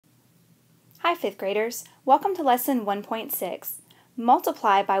Hi, 5th graders. Welcome to Lesson 1.6,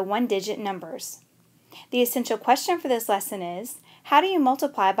 Multiply by One-Digit Numbers. The essential question for this lesson is, how do you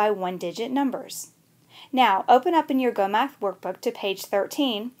multiply by one-digit numbers? Now, open up in your Go Math workbook to page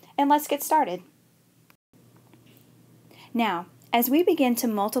 13, and let's get started. Now, as we begin to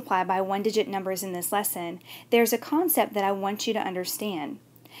multiply by one-digit numbers in this lesson, there's a concept that I want you to understand.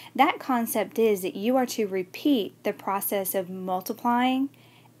 That concept is that you are to repeat the process of multiplying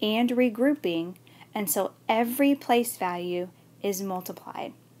and regrouping until every place value is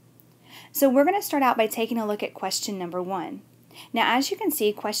multiplied. So we're going to start out by taking a look at question number 1. Now, as you can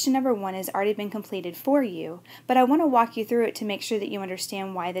see, question number 1 has already been completed for you, but I want to walk you through it to make sure that you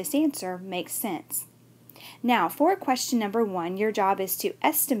understand why this answer makes sense. Now, for question number 1, your job is to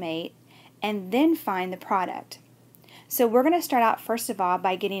estimate and then find the product. So we're going to start out first of all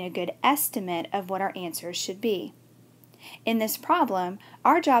by getting a good estimate of what our answers should be. In this problem,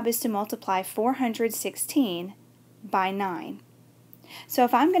 our job is to multiply 416 by 9. So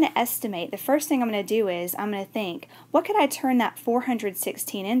if I'm going to estimate, the first thing I'm going to do is I'm going to think, what could I turn that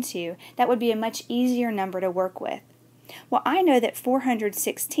 416 into that would be a much easier number to work with? Well, I know that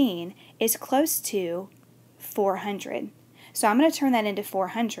 416 is close to 400. So I'm going to turn that into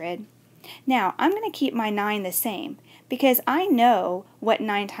 400. Now, I'm going to keep my 9 the same because I know what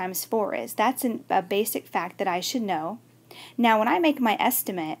 9 times 4 is. That's a basic fact that I should know. Now, when I make my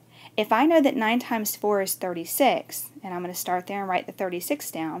estimate, if I know that 9 times 4 is 36, and I'm going to start there and write the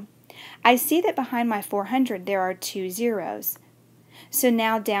 36 down, I see that behind my 400 there are 2 zeros. So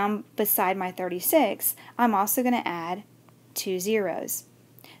now down beside my 36, I'm also going to add 2 zeros.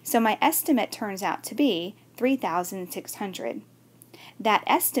 So my estimate turns out to be 3,600. That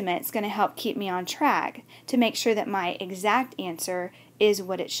estimate is going to help keep me on track to make sure that my exact answer is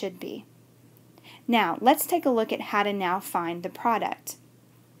what it should be. Now, let's take a look at how to now find the product.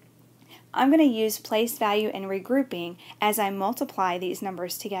 I'm going to use place value and regrouping as I multiply these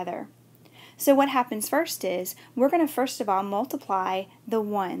numbers together. So what happens first is, we're going to first of all multiply the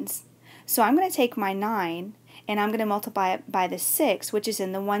ones. So I'm going to take my 9 and I'm going to multiply it by the 6, which is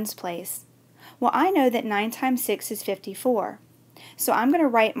in the ones place. Well, I know that 9 times 6 is 54. So I'm going to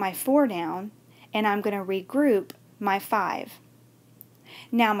write my 4 down and I'm going to regroup my 5.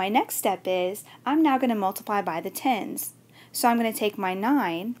 Now my next step is, I'm now going to multiply by the tens. So I'm going to take my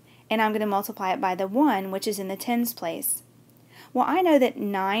 9 and I'm going to multiply it by the 1, which is in the tens place. Well, I know that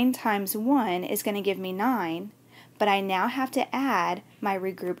 9 times 1 is going to give me 9, but I now have to add my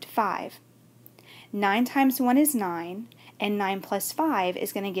regrouped 5. 9 times 1 is 9, and 9 plus 5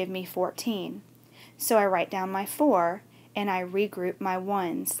 is going to give me 14. So I write down my 4 and I regroup my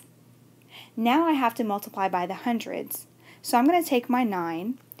ones. Now I have to multiply by the hundreds. So I'm going to take my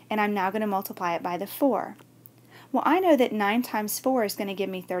 9 and I'm now going to multiply it by the 4. Well, I know that 9 times 4 is going to give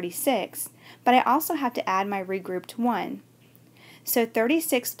me 36, but I also have to add my regrouped 1. So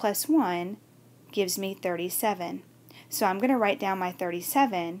 36 plus 1 gives me 37. So I'm going to write down my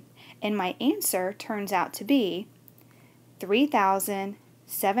 37, and my answer turns out to be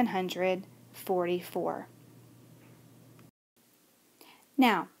 3,744.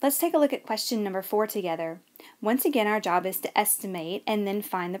 Now, let's take a look at question number 4 together. Once again, our job is to estimate and then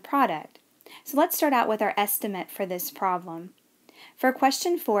find the product. So let's start out with our estimate for this problem. For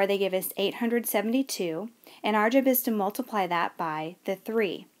question 4, they give us 872, and our job is to multiply that by the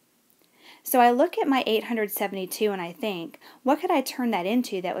 3. So I look at my 872 and I think, what could I turn that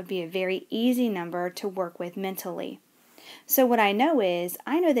into that would be a very easy number to work with mentally? So what I know is,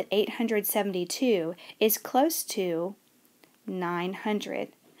 I know that 872 is close to 900.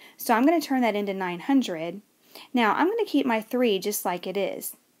 So I'm going to turn that into 900. Now I'm going to keep my 3 just like it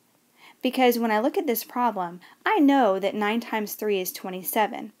is, because when I look at this problem, I know that 9 times 3 is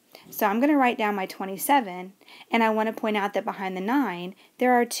 27. So I'm going to write down my 27, and I want to point out that behind the 9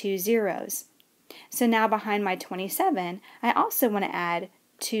 there are 2 zeros. So now behind my 27, I also want to add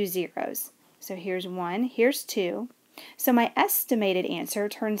 2 zeros. So here's 1, here's 2. So my estimated answer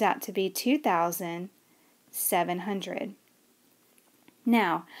turns out to be 2,700.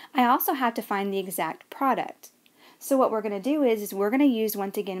 Now, I also have to find the exact product. So what we're going to do is we're going to use,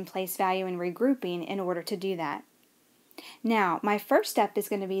 once again, place value and regrouping in order to do that. Now, my first step is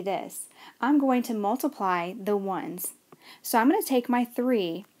going to be this. I'm going to multiply the ones. So I'm going to take my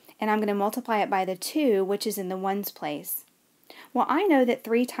 3 and I'm going to multiply it by the 2, which is in the ones place. Well, I know that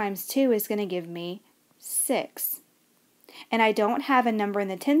 3 times 2 is going to give me 6. And I don't have a number in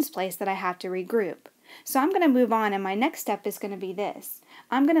the tens place that I have to regroup. So I'm going to move on, and my next step is going to be this.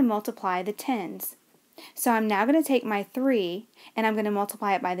 I'm going to multiply the tens. So I'm now going to take my 3 and I'm going to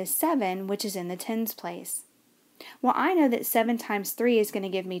multiply it by the 7, which is in the tens place. Well, I know that 7 times 3 is going to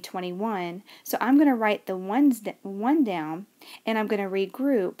give me 21, so I'm going to write the 1 down, and I'm going to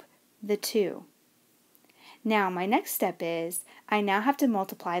regroup the 2. Now, my next step is, I now have to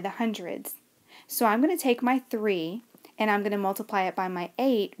multiply the hundreds. So I'm going to take my 3, and I'm going to multiply it by my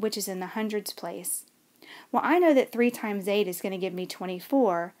 8, which is in the hundreds place. Well, I know that 3 times 8 is going to give me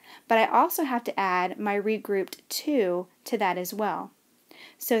 24, but I also have to add my regrouped 2 to that as well.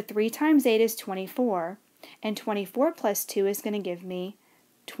 So 3 times 8 is 24, and 24 plus 2 is going to give me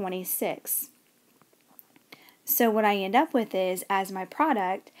 26. So what I end up with is, as my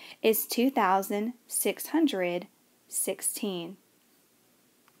product, is 2,616.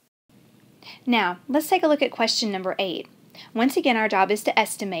 Now, let's take a look at question number 8. Once again, our job is to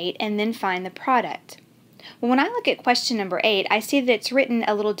estimate and then find the product. Well, when I look at question number 8, I see that it's written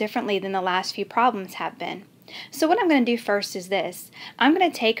a little differently than the last few problems have been. So what I'm going to do first is this. I'm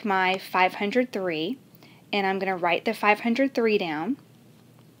going to take my 503, and I'm going to write the 503 down.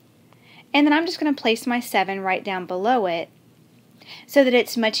 And then I'm just going to place my 7 right down below it so that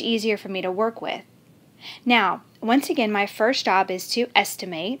it's much easier for me to work with. Now, once again, my first job is to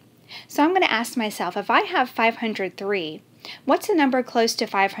estimate. So I'm going to ask myself, if I have 503, what's a number close to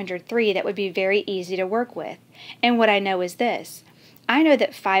 503 that would be very easy to work with? And what I know is this. I know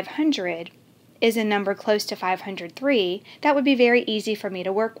that 500 is a number close to 503 that would be very easy for me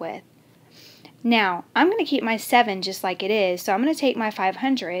to work with. Now, I'm going to keep my 7 just like it is, so I'm going to take my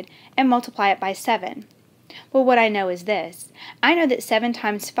 500 and multiply it by 7. Well, what I know is this. I know that 7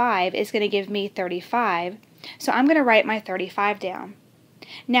 times 5 is going to give me 35, so I'm going to write my 35 down.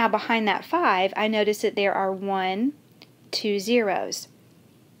 Now, behind that 5, I notice that there are 1, 2 zeros.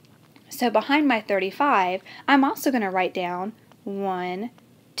 So behind my 35, I'm also going to write down 1,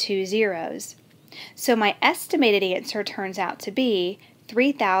 2 zeros. So my estimated answer turns out to be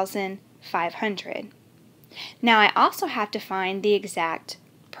 3,500. Now I also have to find the exact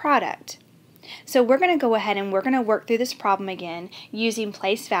product. So we're going to go ahead and we're going to work through this problem again using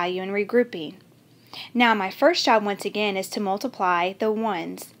place value and regrouping. Now my first job once again is to multiply the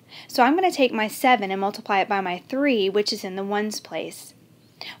ones. So I'm going to take my 7 and multiply it by my 3, which is in the ones place.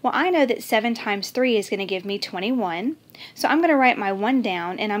 Well, I know that 7 times 3 is going to give me 21, so I'm going to write my 1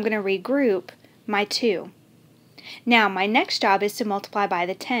 down and I'm going to regroup my 2. Now my next job is to multiply by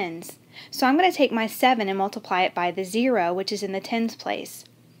the tens. So I'm going to take my 7 and multiply it by the 0, which is in the tens place.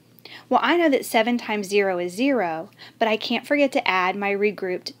 Well, I know that 7 times 0 is 0, but I can't forget to add my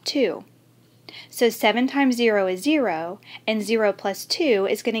regrouped 2. So 7 times 0 is 0, and 0 plus 2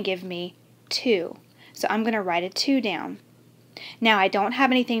 is going to give me 2. So I'm going to write a 2 down. Now I don't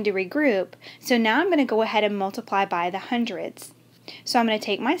have anything to regroup, so now I'm going to go ahead and multiply by the hundreds. So I'm going to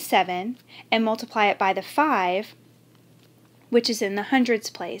take my 7 and multiply it by the 5, which is in the hundreds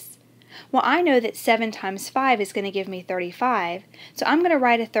place. Well, I know that 7 times 5 is going to give me 35, so I'm going to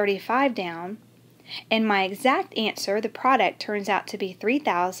write a 35 down, and my exact answer, the product, turns out to be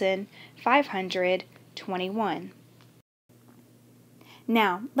 3,521.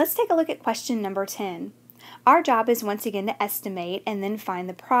 Now, let's take a look at question number 10. Our job is once again to estimate and then find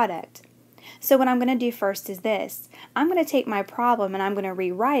the product. So what I'm going to do first is this. I'm going to take my problem and I'm going to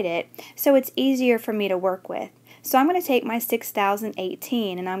rewrite it so it's easier for me to work with. So I'm going to take my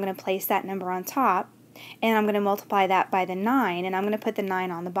 6,018 and I'm going to place that number on top, and I'm going to multiply that by the 9, and I'm going to put the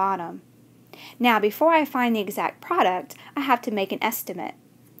 9 on the bottom. Now, before I find the exact product, I have to make an estimate.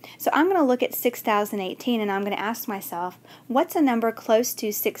 So I'm going to look at 6,018 and I'm going to ask myself, what's a number close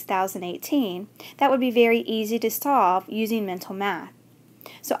to 6,018 that would be very easy to solve using mental math?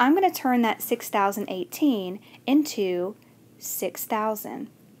 So I'm going to turn that 6,018 into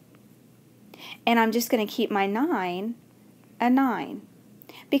 6,000. And I'm just going to keep my 9 a 9.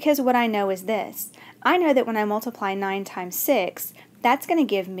 Because what I know is this. I know that when I multiply 9 times 6, that's going to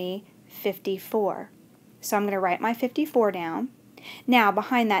give me 54. So I'm going to write my 54 down. Now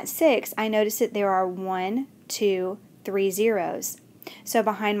behind that 6, I notice that there are 1, 2, 3 zeros. So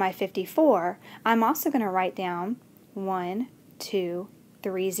behind my 54, I'm also going to write down 1, 2,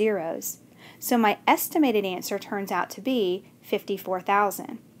 3 zeros. So my estimated answer turns out to be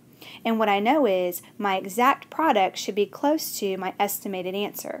 54,000. And what I know is my exact product should be close to my estimated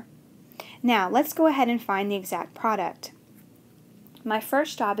answer. Now let's go ahead and find the exact product. My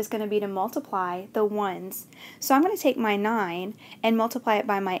first job is going to be to multiply the ones. So I'm going to take my 9 and multiply it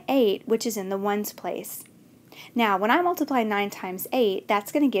by my 8, which is in the ones place. Now when I multiply 9 times 8,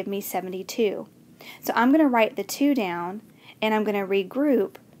 that's going to give me 72. So I'm going to write the 2 down and I'm going to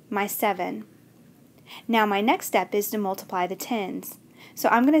regroup my 7. Now my next step is to multiply the tens. So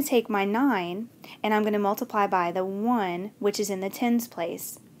I'm going to take my 9 and I'm going to multiply by the 1, which is in the tens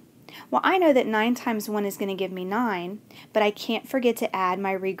place. Well, I know that 9 times 1 is going to give me 9, but I can't forget to add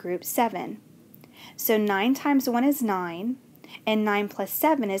my regroup 7. So 9 times 1 is 9, and 9 plus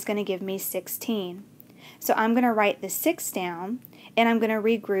 7 is going to give me 16. So I'm going to write the 6 down, and I'm going to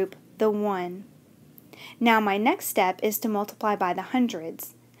regroup the 1. Now my next step is to multiply by the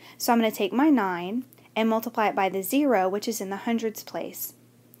hundreds. So I'm going to take my 9 and multiply it by the 0, which is in the hundreds place.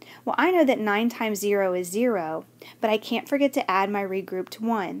 Well, I know that 9 times 0 is 0, but I can't forget to add my regrouped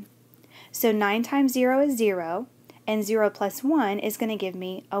 1. So 9 times 0 is 0, and 0 plus 1 is going to give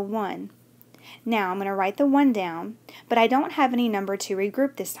me a 1. Now I'm going to write the 1 down, but I don't have any number to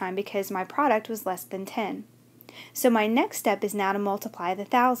regroup this time because my product was less than 10. So my next step is now to multiply the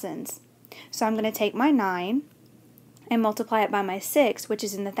thousands. So I'm going to take my 9 and multiply it by my 6, which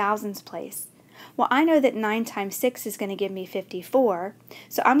is in the thousands place. Well, I know that 9 times 6 is going to give me 54,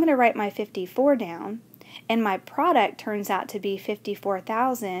 so I'm going to write my 54 down, and my product turns out to be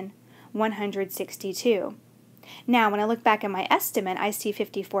 54,162. Now, when I look back at my estimate, I see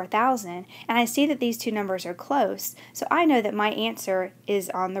 54,000, and I see that these two numbers are close, so I know that my answer is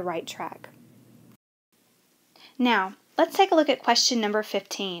on the right track. Now, let's take a look at question number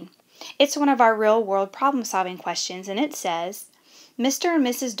 15. It's one of our real-world problem-solving questions, and it says, Mr. and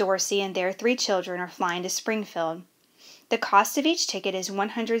Mrs. Dorsey and their 3 children are flying to Springfield. The cost of each ticket is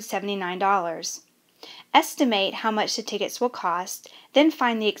 $179. Estimate how much the tickets will cost, then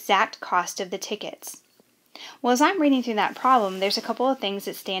find the exact cost of the tickets. Well, as I'm reading through that problem, there's a couple of things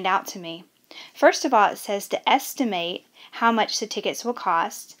that stand out to me. First of all, it says to estimate how much the tickets will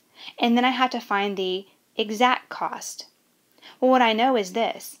cost, and then I have to find the exact cost. Well, what I know is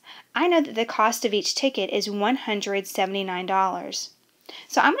this. I know that the cost of each ticket is $179.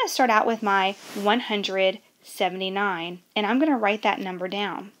 So I'm going to start out with my 179, and I'm going to write that number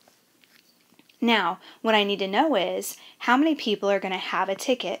down. Now, what I need to know is how many people are going to have a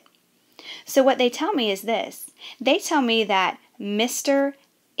ticket. So what they tell me is this. They tell me that Mr.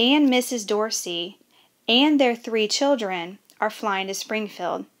 and Mrs. Dorsey and their 3 children are flying to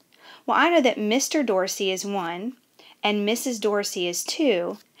Springfield. Well, I know that Mr. Dorsey is 1 and Mrs. Dorsey is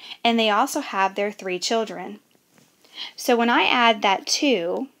 2, and they also have their 3 children. So when I add that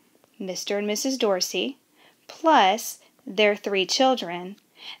 2, Mr. and Mrs. Dorsey, plus their 3 children,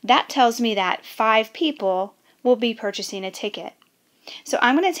 that tells me that 5 people will be purchasing a ticket. So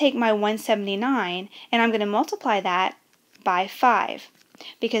I'm going to take my 179 and I'm going to multiply that by 5.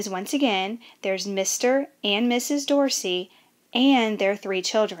 Because once again, there's Mr. and Mrs. Dorsey and their 3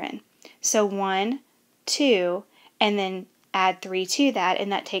 children. So 1, 2, and then add 3 to that,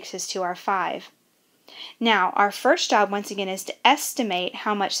 and that takes us to our 5. Now, our first job, once again, is to estimate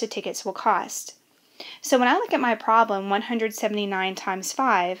how much the tickets will cost. So when I look at my problem, 179 times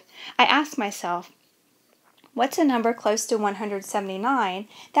 5, I ask myself, what's a number close to 179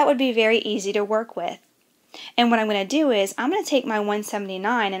 that would be very easy to work with? And what I'm going to do is, I'm going to take my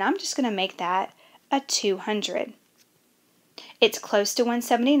 179 and I'm just going to make that a 200. It's close to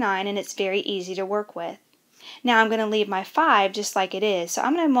 179 and it's very easy to work with. Now I'm going to leave my 5 just like it is, so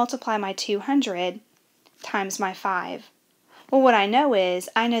I'm going to multiply my 200 times my 5. Well, what I know is,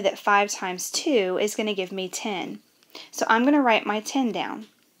 I know that 5 times 2 is going to give me 10. So I'm going to write my 10 down.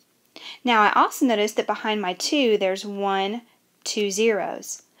 Now I also notice that behind my 2 there's 1, 2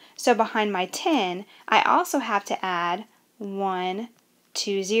 zeros. So behind my 10 I also have to add 1,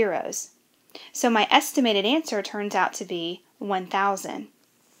 2 zeros. So my estimated answer turns out to be 1,000.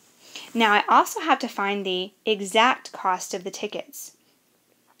 Now I also have to find the exact cost of the tickets.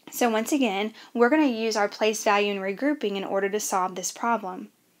 So once again, we're going to use our place value and regrouping in order to solve this problem.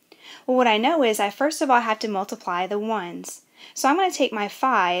 Well, what I know is I first of all have to multiply the ones. So I'm going to take my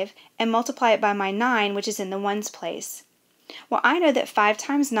 5 and multiply it by my 9, which is in the ones place. Well, I know that 5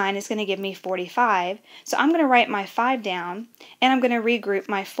 times 9 is going to give me 45, so I'm going to write my 5 down, and I'm going to regroup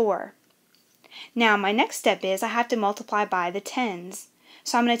my 4. Now, my next step is I have to multiply by the tens.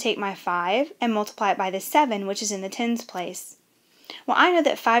 So I'm going to take my 5 and multiply it by the 7, which is in the tens place. Well, I know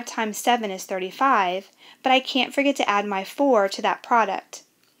that 5 times 7 is 35, but I can't forget to add my 4 to that product.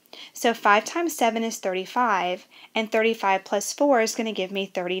 So 5 times 7 is 35, and 35 plus 4 is going to give me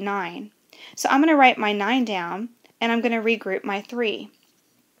 39. So I'm going to write my 9 down, and I'm going to regroup my 3.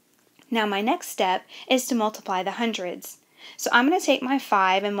 Now my next step is to multiply the hundreds. So I'm going to take my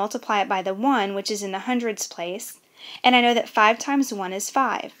 5 and multiply it by the 1, which is in the hundreds place, and I know that 5 times 1 is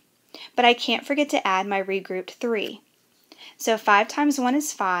 5. But I can't forget to add my regrouped 3. So 5 times 1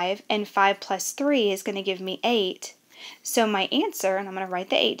 is 5, and 5 plus 3 is going to give me 8. So my answer, and I'm going to write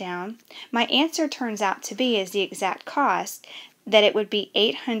the 8 down, my answer turns out to be, as the exact cost, that it would be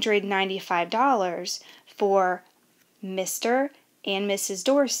 $895 for Mr. and Mrs.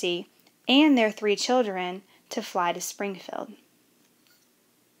 Dorsey and their 3 children to fly to Springfield.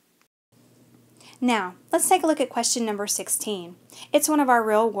 Now, let's take a look at question number 16. It's one of our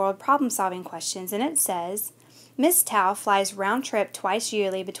real-world problem-solving questions, and it says, Miss Tao flies round-trip twice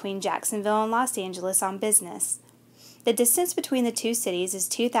yearly between Jacksonville and Los Angeles on business. The distance between the 2 cities is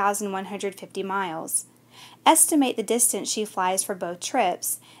 2,150 miles. Estimate the distance she flies for both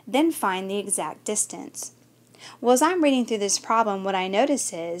trips, then find the exact distance. Well, as I'm reading through this problem, what I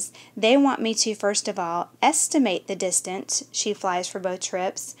notice is they want me to, first of all, estimate the distance she flies for both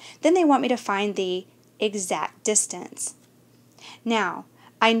trips. Then they want me to find the exact distance. Now,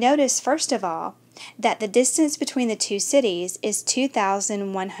 I notice, first of all, that the distance between the 2 cities is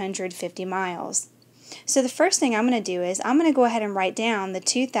 2,150 miles. So the first thing I'm going to do is I'm going to go ahead and write down the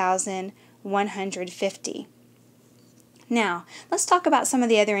 2,150. Now, let's talk about some of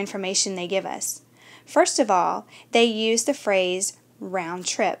the other information they give us. First of all, they use the phrase round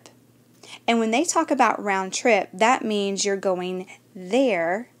trip. And when they talk about round trip, that means you're going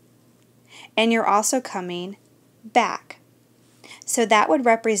there and you're also coming back. So that would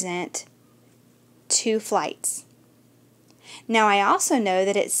represent 2 flights. Now I also know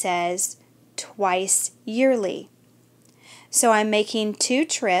that it says twice yearly. So I'm making 2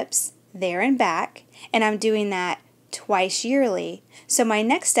 trips there and back, and I'm doing that twice yearly. So my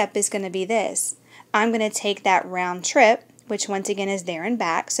next step is going to be this. I'm going to take that round trip, which once again is there and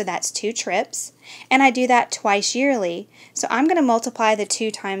back, so that's 2 trips, and I do that twice yearly. So I'm going to multiply the 2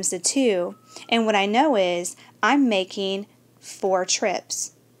 times the 2, and what I know is I'm making 4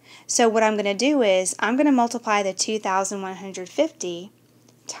 trips. So what I'm going to do is I'm going to multiply the 2,150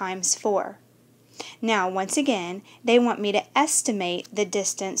 times 4. Now, once again, they want me to estimate the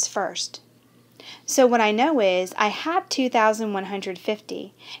distance first. So what I know is I have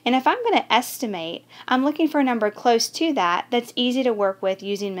 2,150, and if I'm going to estimate, I'm looking for a number close to that that's easy to work with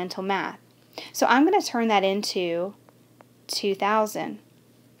using mental math. So I'm going to turn that into 2,000.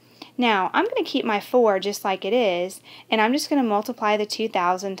 Now, I'm going to keep my 4 just like it is, and I'm just going to multiply the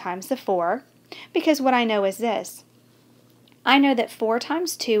 2,000 times the 4, because what I know is this. I know that 4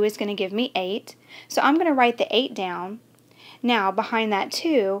 times 2 is going to give me 8, so I'm going to write the 8 down. Now, behind that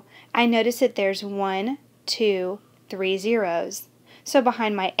 2, I notice that there's 1, 2, 3 zeros. So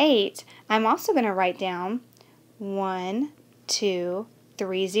behind my 8, I'm also going to write down 1, 2,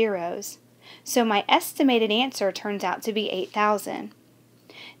 3 zeros. So my estimated answer turns out to be 8,000.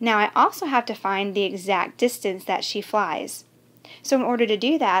 Now, I also have to find the exact distance that she flies. So in order to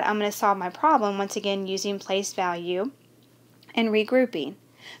do that, I'm going to solve my problem once again using place value and regrouping.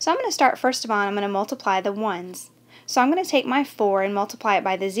 So I'm going to start first of all, I'm going to multiply the ones. So I'm going to take my 4 and multiply it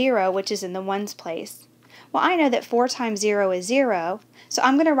by the 0, which is in the ones place. Well, I know that 4 times 0 is 0, so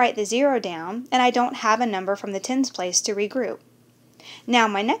I'm going to write the 0 down, and I don't have a number from the tens place to regroup. Now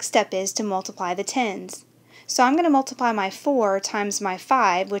my next step is to multiply the tens. So I'm going to multiply my 4 times my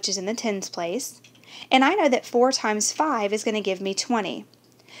 5, which is in the tens place, and I know that 4 times 5 is going to give me 20.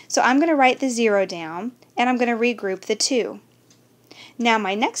 So I'm going to write the 0 down, and I'm going to regroup the 2. Now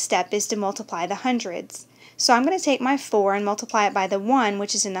my next step is to multiply the hundreds. So I'm going to take my 4 and multiply it by the 1,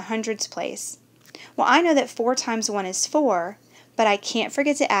 which is in the hundreds place. Well, I know that 4 times 1 is 4, but I can't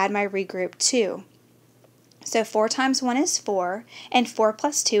forget to add my regroup 2. So 4 times 1 is 4, and 4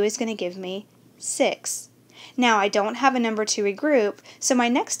 plus 2 is going to give me 6. Now I don't have a number to regroup, so my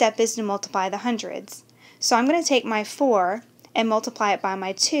next step is to multiply the hundreds. So I'm going to take my 4 and multiply it by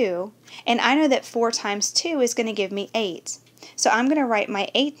my 2, and I know that 4 times 2 is going to give me 8. So I'm going to write my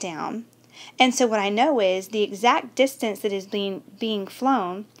 8 down. And so what I know is the exact distance that is being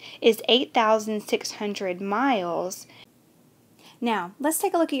flown is 8,600 miles. Now, let's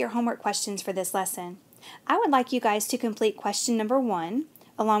take a look at your homework questions for this lesson. I would like you guys to complete question number 1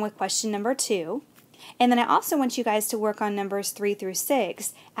 along with question number 2. And then I also want you guys to work on numbers 3 through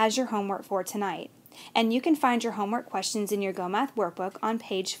 6 as your homework for tonight. And you can find your homework questions in your Go Math workbook on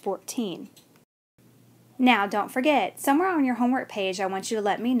page 14. Now, don't forget, somewhere on your homework page I want you to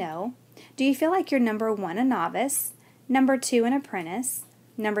let me know, do you feel like you're number 1 a novice, number 2 an apprentice,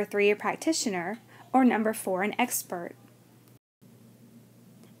 number 3 a practitioner, or number 4 an expert?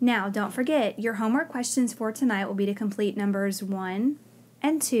 Now, don't forget, your homework questions for tonight will be to complete numbers 1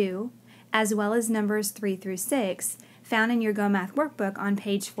 and 2, as well as numbers 3 through 6, found in your Go Math workbook on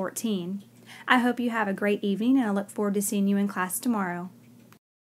page 14. I hope you have a great evening, and I look forward to seeing you in class tomorrow.